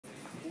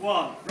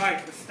one.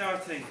 Right, we're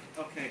starting.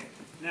 Okay,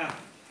 now,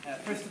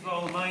 first of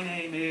all, my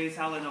name is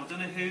Alan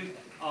O'Donoghue.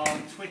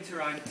 On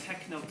Twitter, I'm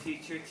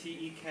TechnoTeacher,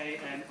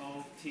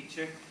 T-E-K-N-O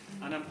Teacher,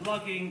 and I'm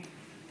blogging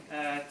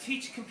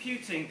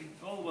teachcomputing,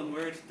 all one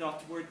word,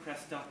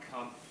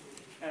 .wordpress.com.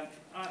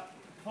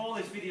 Paul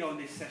is videoing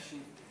this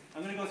session.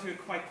 I'm going to go through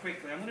it quite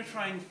quickly. I'm going to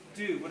try and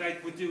do what I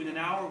would do in an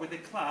hour with a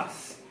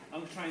class. I'm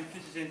going to try and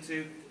fit it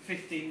into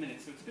 15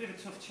 minutes. So it's a bit of a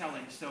tough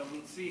challenge, so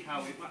we'll see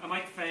how I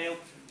might fail,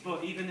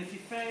 but even if you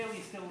fail,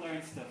 you still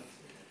learn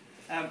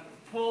stuff.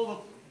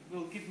 Paul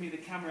will give me the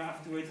camera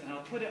afterwards, and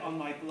I'll put it on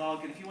my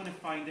blog, and if you want to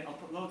find it, I'll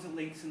put loads of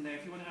links in there.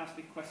 If you want to ask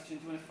me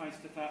questions, you want to find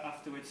stuff out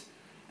afterwards,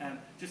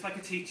 just like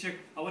a teacher,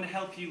 I want to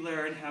help you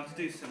learn how to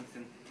do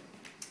something.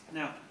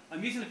 Now,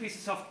 I'm using a piece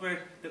of software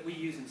that we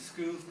use in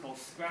schools called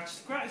Scratch.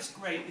 Scratch is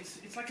great.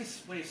 It's like a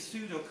way of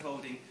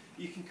pseudo-coding.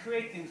 You can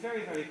create things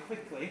very, very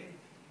quickly,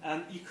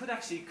 and you could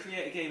actually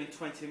create a game in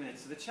 20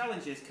 minutes. So the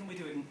challenge is, can we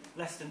do it in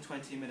less than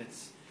 20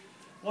 minutes?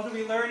 What are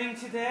we learning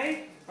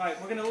today? Right,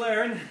 we're going to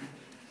learn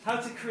how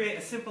to create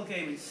a simple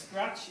game in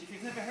Scratch. If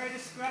you've never heard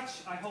of Scratch,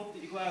 I hope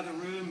that you go out of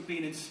the room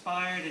being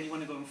inspired and you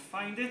want to go and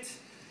find it.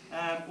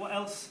 What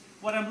else?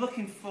 What I'm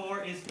looking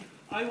for is,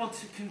 I want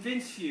to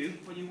convince you,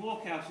 when you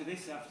walk out of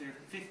this after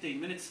 15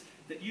 minutes,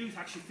 that you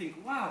actually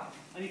think, wow,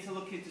 I need to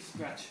look into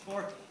Scratch.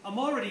 Or, I'm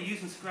already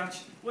using Scratch,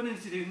 what do I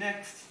need to do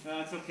next?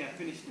 It's okay, I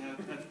finished now.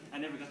 I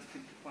never got to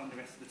plan the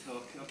rest of the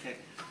talk. Okay.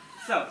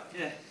 So,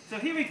 yeah. So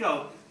here we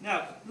go.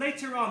 Now,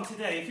 later on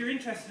today, if you're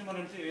interested in what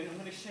I'm doing, I'm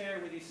going to share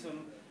with you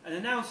an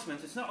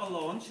announcement. It's not a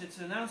launch, it's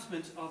an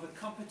announcement of a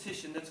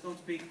competition that's going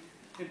to be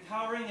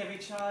empowering every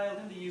child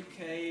in the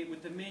UK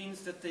with the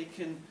means that they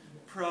can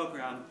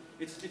program.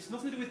 It's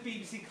nothing to do with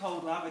BBC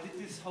Code Lab. I did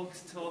this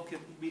hoax talk at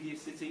Media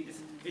City.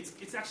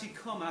 It's actually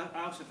come out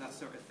of that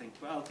sort of thing.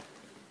 But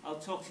I'll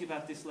talk to you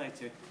about this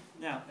later.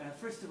 Now,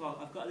 first of all,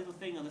 I've got a little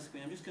thing on the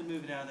screen. I'm just going to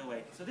move it out of the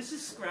way. So this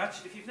is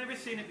Scratch. If you've never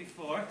seen it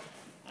before,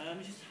 let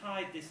me just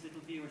hide this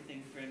little viewer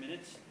thing for a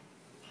minute.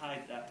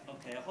 Hide that.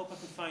 Okay, I hope I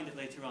can find it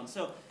later on.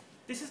 So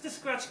this is the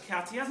Scratch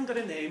cat. He hasn't got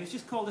a name. He's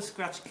just called the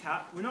Scratch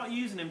cat. We're not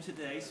using him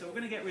today, so we're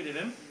going to get rid of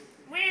him.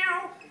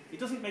 Meow! He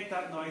doesn't make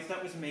that noise.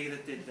 That was me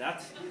that did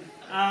that.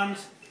 And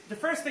the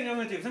first thing I'm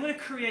going to do is I'm going to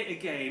create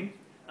a game,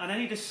 and I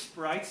need a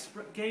sprite.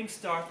 Game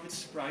start with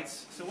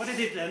sprites. So what I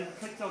did then, I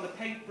clicked on the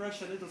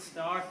paintbrush, a little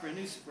star for a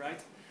new sprite,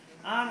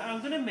 and I'm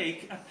going to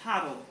make a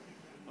paddle.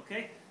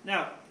 Okay?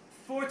 Now,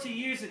 40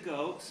 years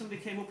ago,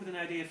 somebody came up with an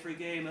idea for a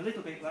game a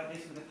little bit like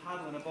this with a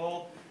paddle and a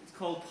ball. It's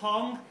called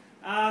Pong,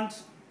 and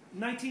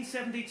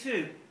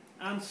 1972.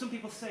 And some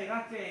people say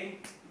that game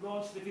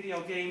launched the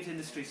video games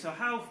industry. So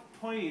how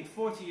poignant,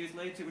 40 years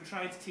later, we're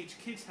trying to teach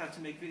kids how to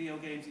make video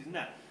games using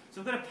that.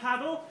 So I've got a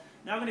paddle.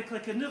 Now I'm going to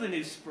click another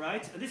new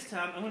sprite, and this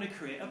time I'm going to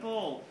create a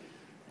ball.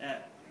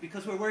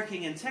 Because we're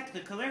working in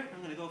Technicolor,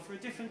 I'm going to go for a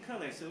different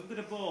colour. So we've got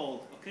a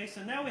ball. Okay,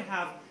 so now we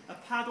have a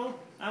paddle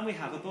and we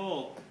have a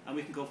ball. And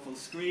we can go full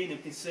screen and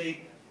we can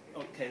see,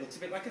 okay, it looks a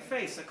bit like a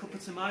face. I could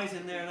put some eyes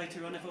in there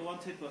later on if I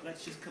wanted, but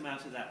let's just come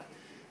out of that.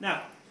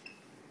 Now,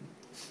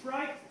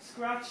 Sprite,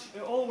 Scratch,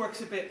 it all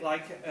works a bit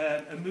like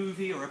a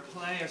movie or a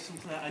play or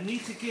something like that. I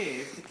need to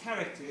give the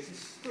characters a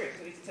script.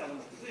 I need to tell them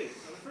what to do.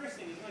 So the first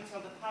thing is I'm going to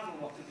tell the paddle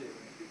what to do.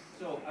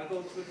 So I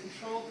go to a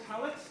control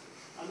palette,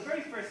 and the very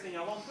first thing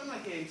I want when my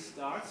game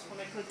starts, when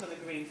I click on the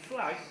green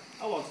flag,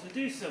 I want to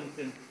do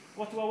something.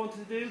 What do I want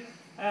to do?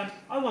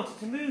 I want it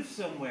to move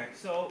somewhere.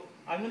 So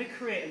I'm going to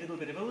create a little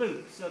bit of a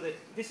loop so that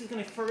this is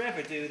going to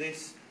forever do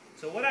this.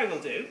 So what I will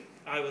do,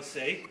 I will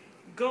say,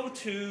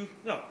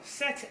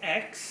 set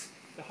X,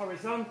 the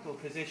horizontal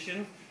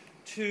position,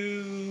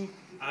 to,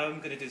 I'm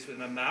going to do this with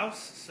my mouse,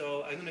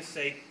 so I'm going to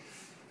say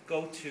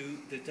go to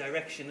the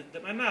direction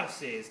that my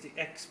mouse is, the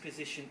X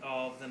position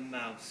of the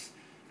mouse.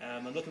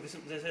 I'm looking for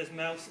something that says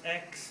mouse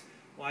X.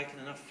 Why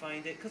can I not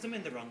find it? Because I'm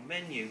in the wrong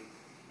menu.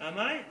 Am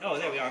I? Oh,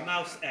 there we are,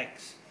 mouse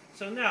X.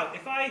 So now,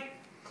 if I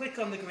click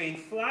on the green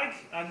flag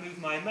and move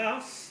my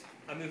mouse,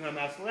 I move my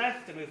mouse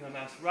left, I move my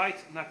mouse right,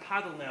 my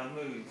paddle now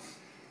moves.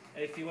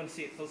 If you want to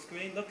see it full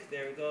screen, look,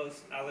 there it goes.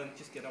 Alan,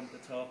 just get on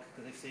with the talk,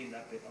 because I've seen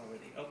that bit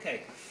already.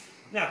 Okay.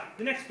 Now,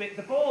 the next bit,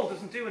 the ball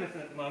doesn't do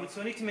anything at the moment, so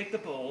I need to make the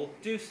ball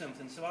do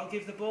something. So I'll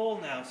give the ball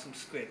now some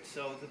script.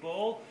 So the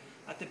ball,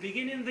 at the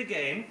beginning of the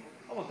game,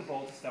 I want the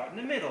ball to start in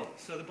the middle.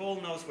 So the ball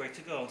knows where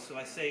to go. So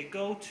I say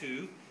go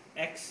to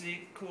X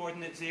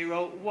coordinate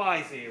 0,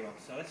 Y 0.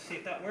 So let's see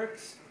if that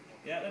works.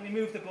 Yeah, let me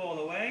move the ball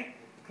away.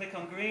 Click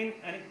on green,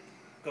 and it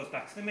goes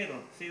back to the middle.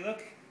 See,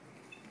 look?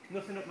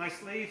 Nothing up my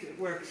sleeves, it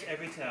works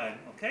every time,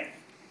 okay?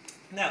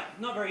 Now,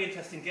 not very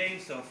interesting game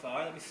so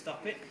far, let me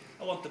stop it.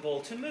 I want the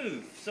ball to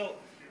move. So,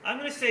 I'm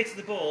going to say to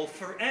the ball,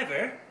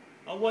 forever,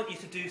 I want you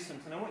to do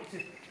something. I want you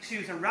to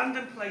choose a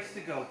random place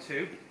to go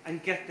to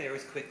and get there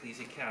as quickly as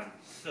you can.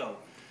 So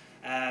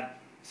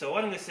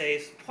what I'm going to say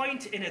is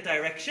point in a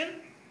direction.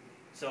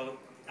 So,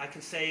 I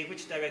can say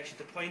which direction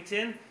to point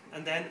in,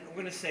 and then we're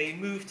going to say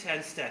move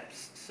 10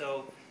 steps.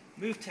 So,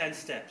 move 10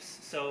 steps.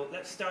 So,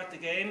 let's start the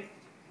game.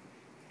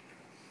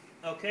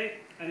 Okay,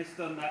 and it's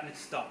done that and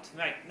it's stopped.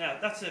 Right, now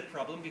that's a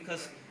problem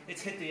because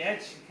It's hit the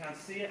edge, you can't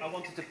see it. I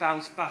want it to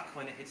bounce back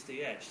when it hits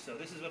the edge. So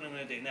this is what I'm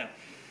going to do now.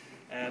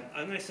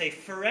 I'm going to say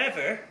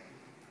forever,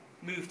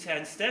 move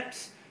 10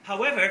 steps.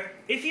 However,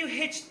 if you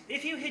hit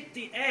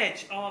the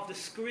edge of the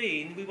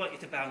screen, we want you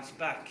to bounce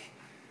back.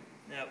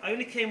 Now, I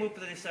only came up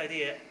with this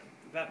idea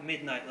about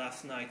midnight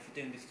last night for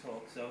doing this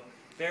talk, so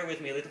bear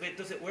with me a little bit.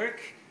 Does it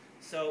work?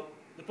 So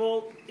the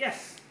ball,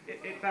 yes,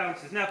 it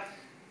bounces. Now,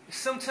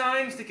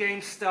 sometimes the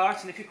game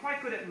starts, and if you're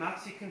quite good at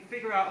maths, you can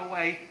figure out a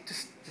way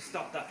to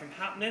stop that from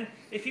happening.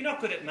 If you're not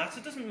good at maths,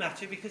 it doesn't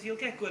matter, because you'll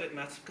get good at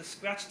maths, because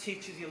Scratch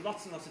teaches you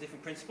lots and lots of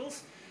different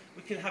principles.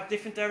 We can have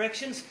different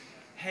directions.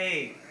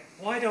 Hey,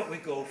 why don't we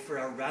go for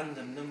a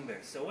random number?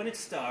 So when it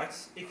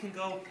starts, it can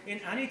go in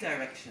any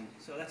direction.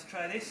 So let's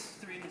try this,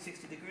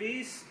 360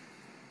 degrees.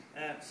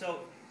 So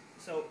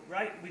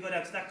right, we go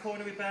down to that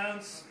corner, we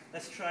bounce.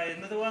 Let's try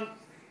another one.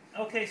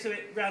 Okay, so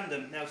it's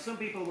random. Now, some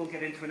people will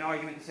get into an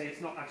argument and say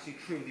it's not actually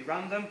truly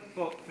random,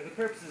 but for the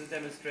purposes of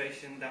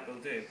demonstration, that will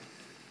do.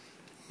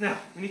 Now,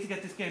 we need to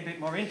get this game a bit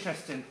more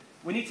interesting.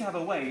 We need to have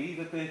a way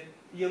that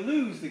you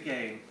lose the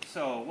game.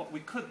 So what we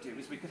could do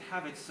is we could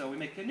have it so we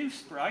make a new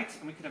sprite,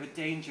 and we could have a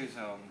danger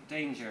zone.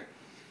 Danger.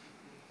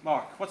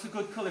 Mark, what's a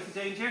good colour for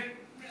danger?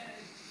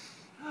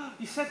 Red.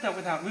 You said that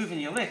without moving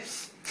your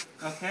lips.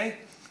 Okay,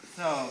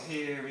 so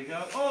here we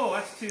go. Oh,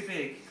 that's too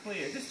big.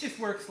 Clear. This just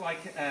works like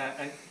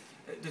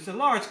there's a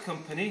large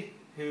company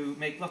who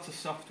make lots of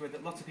software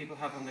that lots of people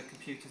have on their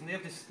computers, and they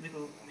have this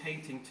little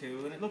painting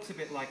tool, and it looks a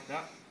bit like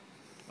that.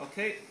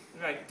 Okay,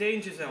 right,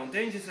 danger zone.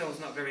 Danger zone's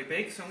not very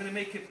big, so I'm going to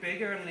make it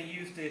bigger. I'm going to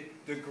use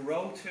the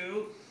grow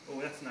tool.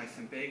 Oh, that's nice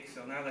and big,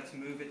 so now let's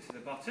move it to the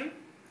bottom.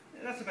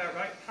 That's about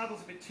right.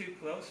 Paddle's a bit too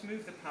close.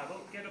 Move the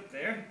paddle, get up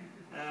there.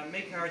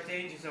 Make our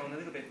danger zone a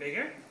little bit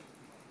bigger.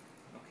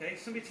 Okay,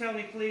 somebody tell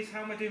me, please,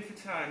 how am I doing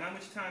for time? How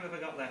much time have I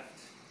got left?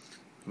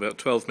 About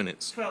 12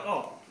 minutes. 12,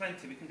 oh,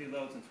 plenty. We can do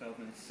loads in 12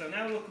 minutes. So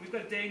now look, we've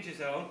got a danger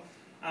zone.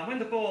 And when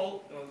the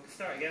ball,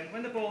 start again,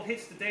 when the ball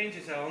hits the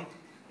danger zone,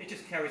 it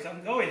just carries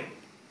on going.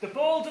 The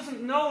ball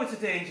doesn't know it's a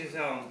danger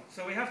zone.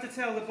 So we have to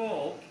tell the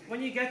ball,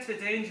 when you get to the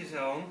danger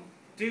zone,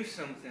 do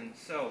something.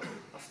 So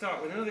I'll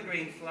start with another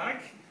green flag.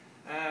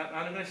 And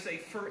I'm going to say,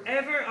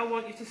 forever I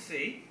want you to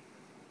see,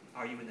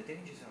 are you in the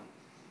danger zone?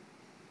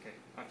 Okay,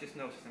 I've just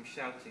noticed I'm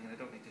shouting and I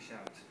don't need to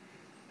shout.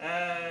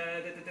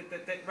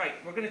 Right,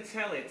 we're going to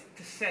tell it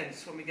to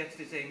sense when we get to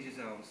the danger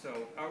zone.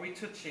 So, are we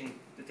touching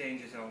the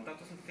danger zone? That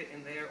doesn't fit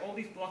in there. All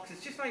these blocks,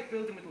 it's just like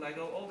building with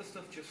Lego. All the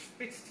stuff just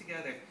fits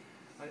together.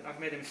 I've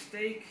made a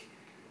mistake.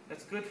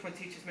 That's good when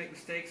teachers make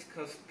mistakes,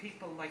 because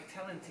people like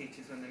telling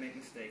teachers when they make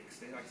mistakes.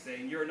 They like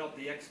saying, you're not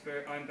the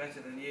expert, I'm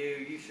better than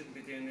you, you shouldn't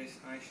be doing this,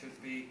 I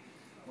should be.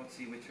 What's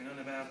he whittering on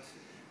about?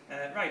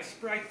 Right,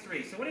 sprite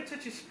 3. So when it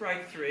touches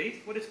sprite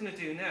 3, what it's going to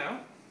do now,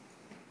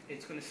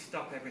 it's going to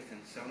stop everything.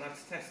 So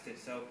let's test it.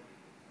 So,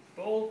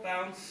 ball,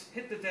 bounce,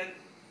 hit the dead.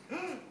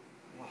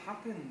 What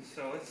happened?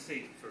 So let's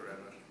see.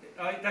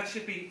 Forever. That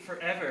should be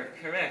forever,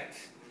 correct.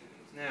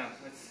 Now,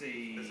 let's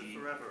see. There's a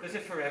forever. There's a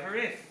forever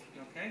if.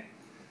 Okay.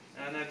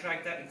 And I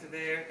drag that into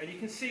there. And you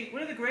can see,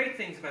 one of the great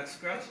things about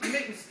Scratch, you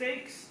make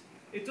mistakes,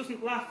 it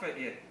doesn't laugh at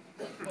you.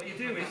 What you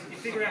do is, you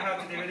figure out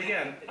how to do it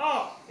again.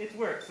 Oh, it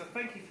works. So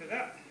thank you for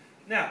that.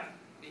 Now,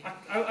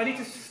 I need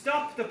to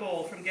stop the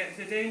ball from getting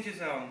to the danger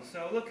zone.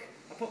 So look.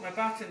 I put my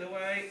bat in the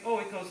way, oh,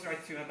 it goes right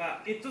through my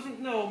bat. It doesn't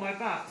know my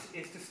bat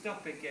is to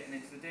stop it getting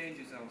into the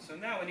danger zone. So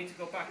now I need to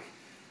go back,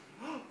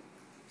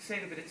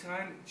 save a bit of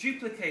time,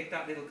 duplicate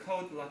that little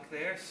code block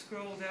there,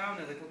 scroll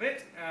down a little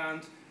bit,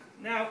 and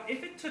now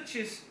if it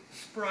touches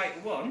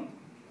sprite 1,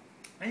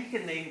 and you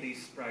can name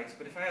these sprites,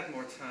 but if I had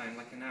more time,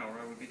 like an hour,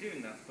 I would be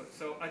doing that. But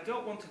so I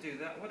don't want to do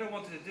that. What I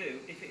wanted to do,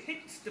 if it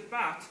hits the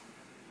bat,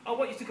 I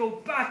want you to go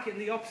back in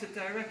the opposite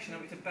direction. I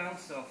want you to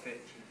bounce off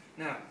it.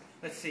 Now,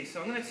 let's see.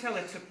 So I'm going to tell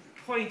it to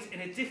point in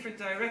a different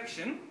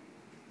direction.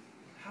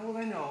 How will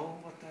I know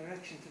what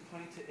direction to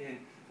point it in?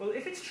 Well,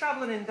 if it's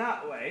travelling in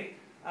that way,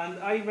 and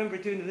I remember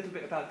doing a little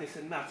bit about this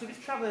in maths, if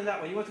it's travelling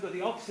that way, you want to go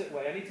the opposite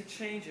way, I need to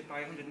change it by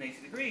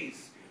 180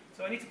 degrees.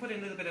 So I need to put in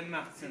a little bit of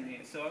maths in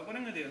here. So what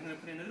I'm going to do is I'm going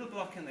to put in a little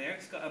block in there.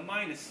 It's got a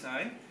minus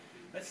sign.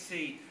 Let's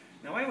see.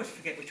 Now I always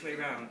forget which way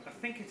around. I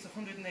think it's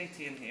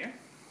 180 in here.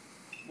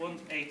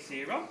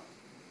 180.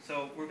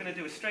 So we're going to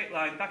do a straight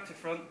line back to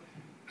front.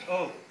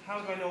 Oh,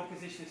 how do I know what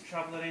position it's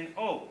travelling in?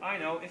 Oh, I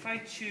know. If I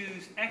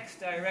choose X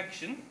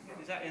direction,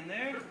 is that in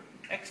there?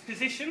 X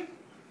position?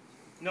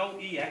 No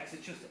EX,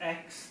 it's just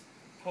X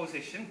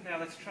position. Now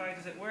let's try,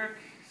 does it work?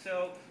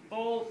 So,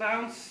 ball,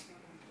 bounce.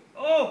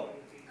 Oh,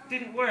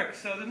 didn't work.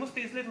 So there must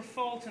be this little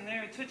fault in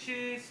there. It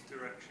touches...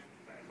 Direction.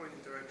 Point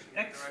in direction.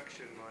 X.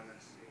 Direction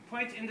minus...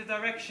 Point in the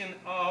direction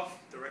of...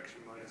 Direction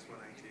minus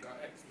 180.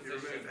 You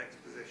remove X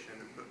position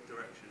and put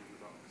direction in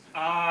the box.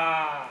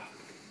 Ah!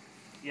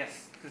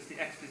 Yes, because the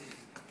X position.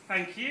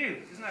 Thank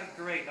you. Isn't that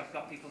great? I've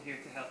got people here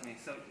to help me.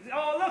 So,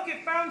 oh look,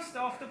 it bounced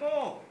off the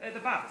ball. The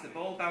bat. The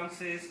ball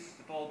bounces.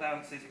 The ball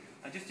bounces.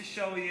 And just to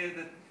show you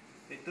that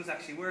it does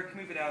actually work,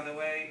 move it out of the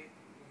way,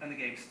 and the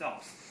game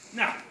stops.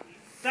 Now,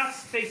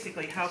 that's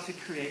basically how to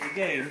create a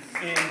game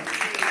in...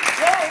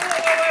 Whoa,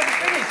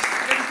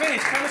 I haven't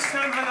finished. How much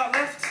time have I got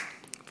left?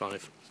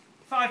 5.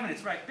 5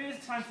 minutes, right.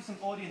 Here's time for some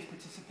audience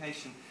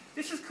participation.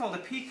 This is called a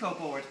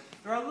PicoBoard.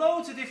 There are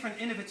loads of different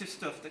innovative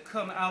stuff that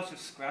come out of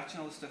Scratch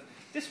and all this stuff.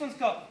 This one's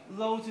got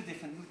loads of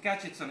different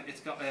gadgets on it.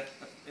 It's got a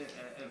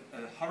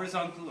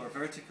horizontal or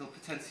vertical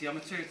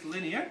potentiometer. It's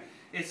linear.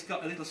 It's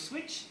got a little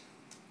switch.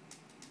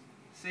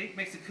 See, it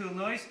makes a cool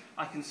noise.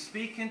 I can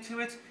speak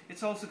into it.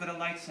 It's also got a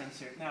light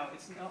sensor. Now,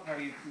 it's not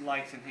very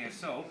light in here,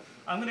 so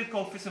I'm going to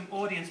go for some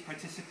audience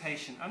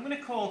participation. I'm going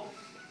to call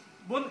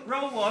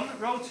row 1,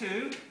 row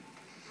 2,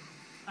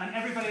 and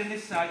everybody on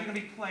this side, you're going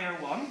to be player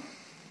 1.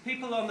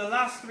 People on the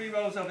last 3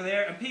 rows over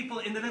there, and people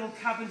in the little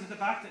cabins at the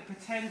back that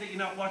pretend that you're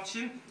not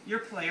watching, you're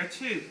player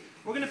 2.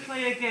 We're going to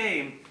play a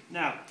game.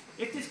 Now,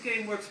 if this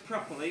game works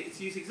properly, it's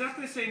using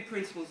exactly the same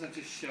principles I've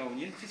just shown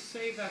you. Just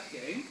save that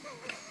game.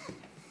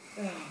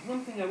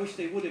 One thing I wish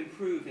they would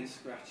improve in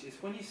Scratch is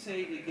when you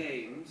save your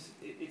games,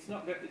 it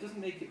doesn't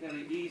make it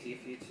very easy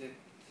for you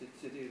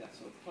to do that.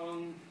 So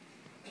Pong,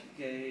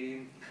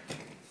 game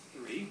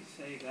 3,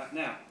 save that.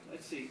 Now,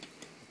 let's see.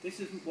 This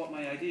isn't what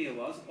my idea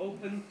was.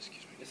 Open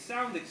the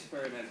sound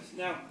experiment.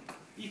 Now,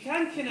 you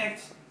can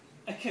connect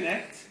a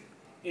Kinect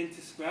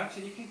into Scratch,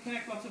 and you can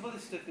connect lots of other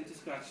stuff into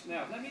Scratch.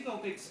 Now, let me go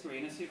big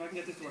screen and see if I can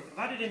get this to work.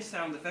 I've added in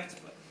sound effects,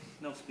 but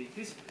no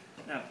speakers.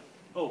 Now,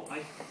 let's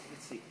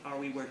see, are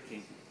we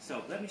working?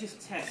 So, let me just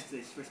test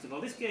this first of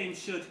all. This game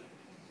should...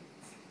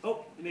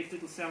 Oh, it makes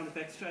little sound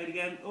effects. Try it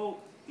again.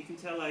 Oh, you can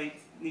tell I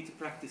need to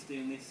practice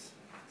doing this.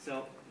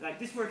 So, like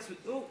this works with...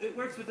 Oh, it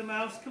works with the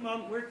mouse. Come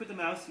on, work with the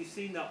mouse. You've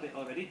seen that bit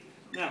already.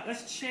 Now,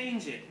 let's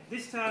change it.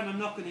 This time I'm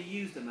not going to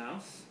use the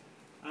mouse.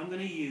 I'm going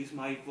to use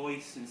my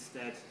voice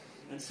instead.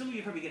 And some of you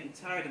are probably getting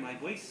tired of my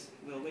voice.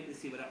 We'll wait to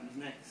see what happens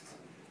next.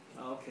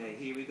 Okay,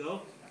 here we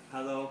go.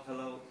 Hello,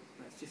 hello.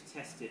 Let's just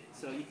test it.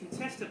 So you can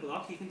test a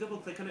block. You can double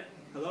click on it.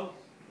 Hello.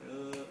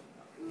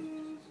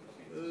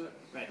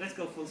 Right, let's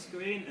go full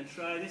screen and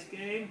try this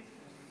game.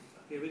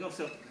 Here we go.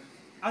 So,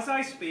 as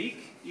I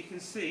speak, you can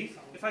see,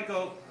 if I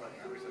go...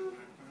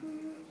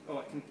 Oh,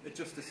 I can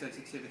adjust the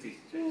sensitivity.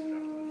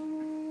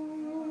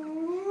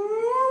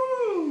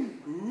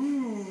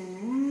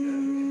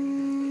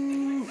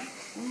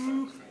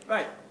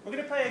 Right, we're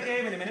going to play a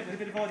game in a minute with a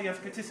bit of audience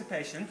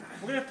participation.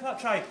 We're going to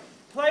try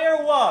player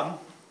 1,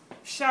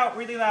 shout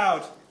really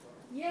loud.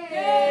 Yay!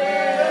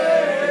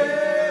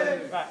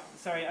 Right,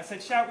 sorry, I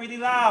said shout really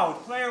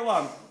loud. Player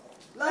 1.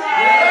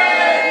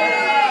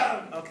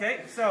 Loud!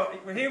 Okay, so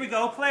here we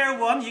go. Player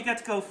 1, you get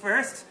to go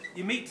first.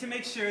 You need to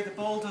make sure the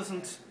ball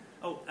doesn't...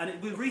 Oh, and it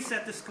will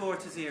reset the score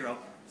to 0.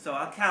 So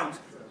I'll count.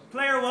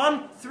 Player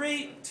 1,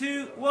 3,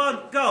 2, 1,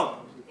 go!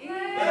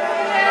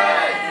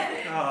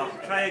 Yay! Oh,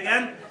 try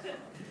again.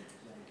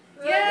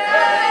 Yay!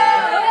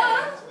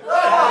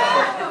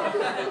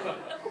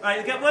 Right,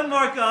 you get one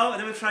more go, and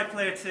then we'll try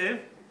player 2.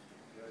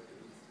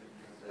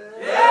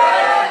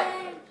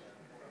 Yay!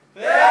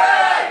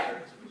 Yay!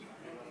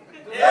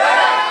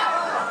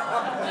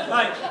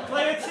 Right,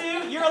 player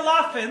 2, you're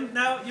laughing.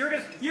 Now,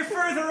 you're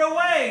further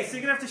away, so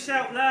you're going to have to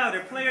shout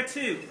louder. Player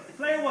 2.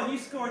 Player 1, you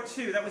scored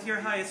 2. That was your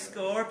highest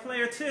score.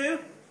 Player 2.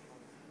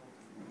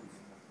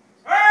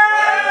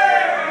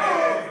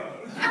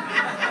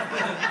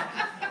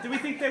 Do we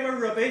think they were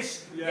rubbish?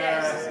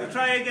 Yes. We'll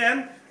try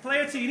again.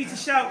 Player 2, you need to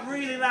shout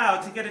really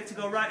loud to get it to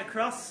go right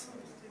across.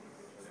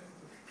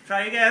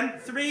 Try again.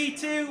 3,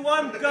 2,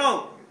 1,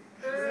 go.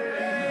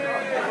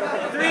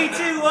 3,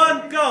 2,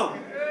 1, go.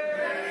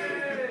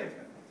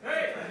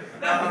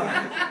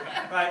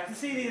 Right, you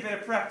see you need a bit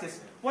of practice.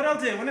 What I'll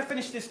do, when I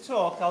finish this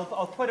talk,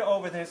 I'll put it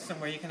over there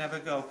somewhere you can have a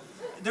go.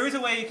 There is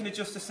a way you can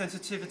adjust the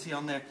sensitivity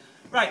on there.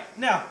 Right,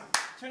 now,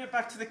 turn it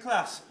back to the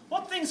class.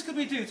 What things could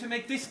we do to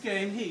make this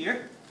game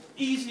here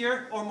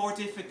easier or more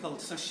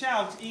difficult? So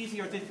shout, easy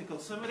or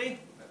difficult. Somebody?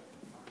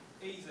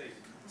 Easy.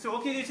 So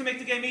what can you do to make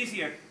the game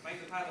easier?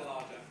 Make the paddle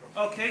larger.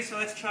 Okay, so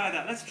let's try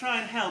that. Let's try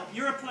and help.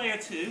 You're a player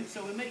 2,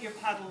 so we'll make your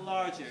paddle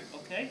larger.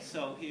 Okay,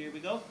 so here we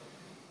go.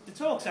 The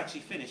talk's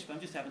actually finished, but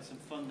I'm just having some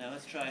fun now.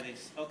 Let's try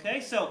this.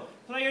 Okay, so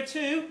player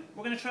 2,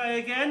 we're going to try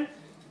again.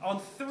 On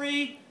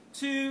 3,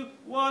 2,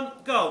 1,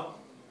 go.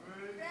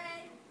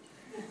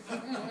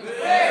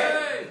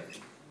 Okay,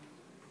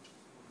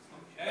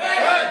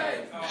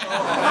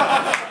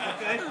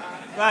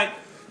 right.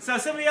 So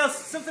somebody else,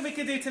 something we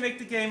can do to make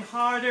the game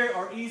harder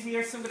or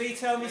easier. Somebody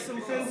tell me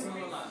something.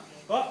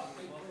 What?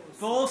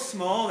 Ball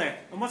smaller.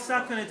 And what's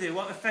that going to do?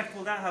 What effect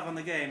will that have on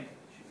the game?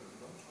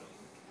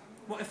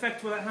 What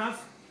effect will it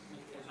have?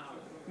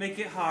 Make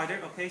it harder.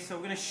 Okay, so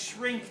we're going to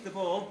shrink the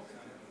ball.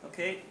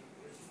 Okay.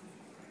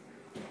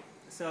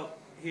 So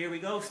here we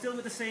go. Still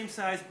with the same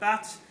size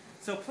bat.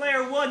 So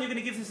player 1, you're going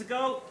to give this a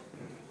go.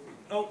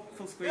 Oh,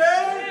 full screen.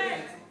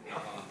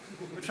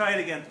 We'll try it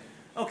again.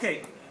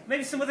 Okay.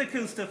 Maybe some other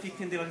cool stuff you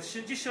can do. I'll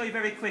just show you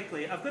very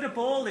quickly. I've got a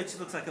ball which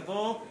looks like a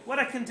ball. What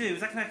I can do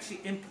is I can actually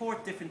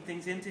import different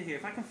things into here.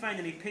 If I can find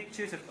any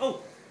pictures of...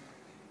 Oh!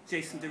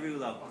 Jason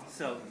Derulo.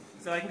 So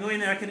I can go in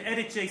there, I can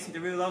edit Jason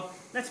Derulo.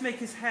 Let's make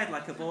his head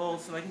like a ball.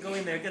 So I can go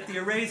in there, get the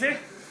eraser.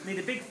 Need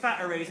a big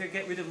fat eraser,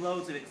 get rid of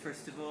loads of it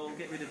first of all,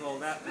 get rid of all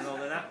that and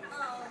all of that.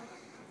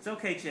 It's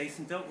okay,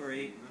 Jason, don't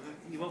worry,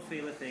 you won't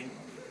feel a thing.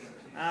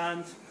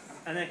 And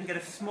then I can get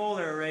a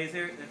smaller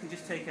eraser that can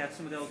just take out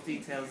some of those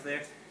details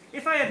there.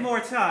 If I had more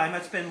time,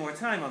 I'd spend more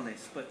time on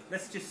this, but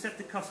let's just set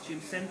the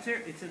costume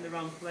center. It's in the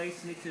wrong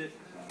place, I need to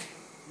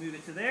move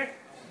it to there.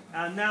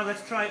 And now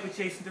let's try it with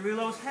Jason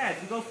Derulo's head.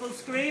 We go full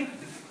screen.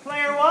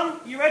 Player one,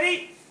 you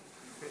ready?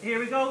 Here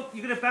we go.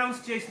 You're going to bounce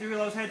Jason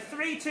Derulo's head.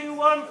 3, 2,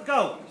 1,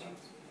 go.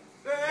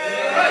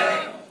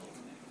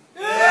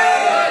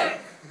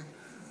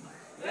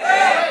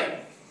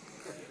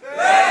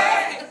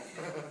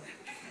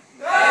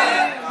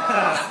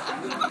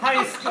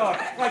 Highest score.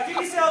 Right, give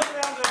yourselves a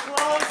round of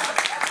applause.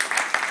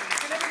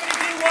 Can everybody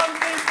do one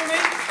thing for me?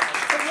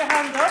 Put your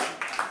hand up.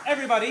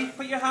 Everybody,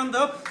 put your hand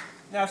up.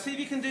 Now, see if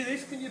you can do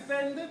this. Can you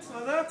bend it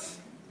like that?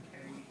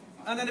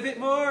 And then a bit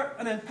more,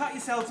 and then pat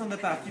yourselves on the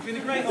back. You've been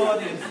a great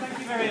audience. Thank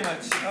you very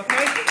much.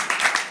 Okay?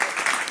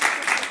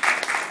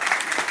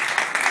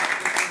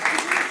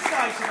 If you're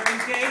excited or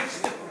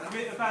engaged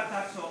about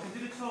that talk, and do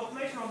the talk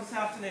later on this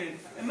afternoon,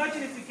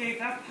 imagine if we gave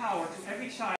that power to every child.